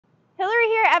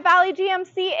at Valley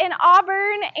GMC in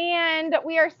Auburn, and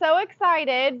we are so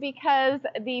excited because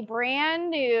the brand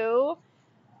new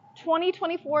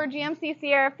 2024 GMC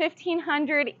Sierra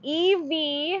 1500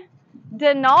 EV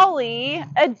Denali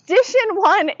Edition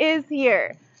 1 is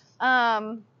here.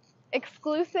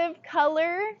 Exclusive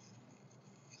color.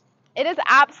 It is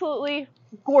absolutely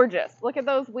gorgeous. Look at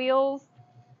those wheels.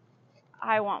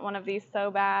 I want one of these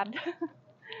so bad.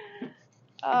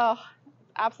 Oh,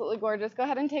 absolutely gorgeous. Go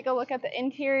ahead and take a look at the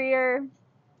interior.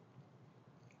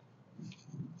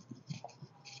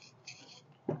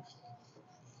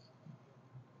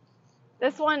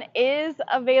 This one is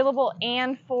available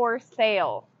and for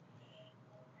sale.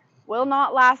 Will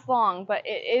not last long, but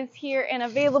it is here and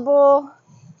available.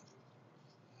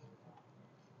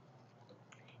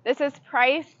 This is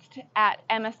priced at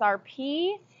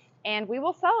MSRP, and we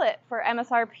will sell it for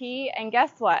MSRP. And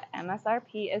guess what?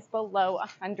 MSRP is below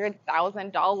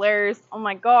 $100,000. Oh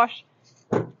my gosh,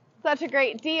 such a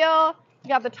great deal. You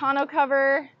got the tonneau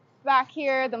cover back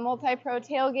here, the multi-pro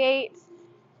tailgate.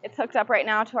 It's hooked up right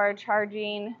now to our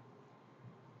charging.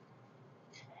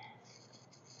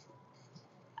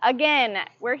 Again,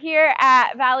 we're here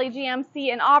at Valley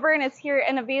GMC in Auburn. It's here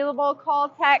and available. Call,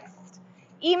 text,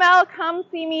 email. Come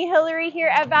see me, Hilary, here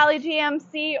at Valley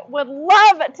GMC. Would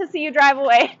love to see you drive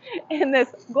away in this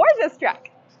gorgeous truck.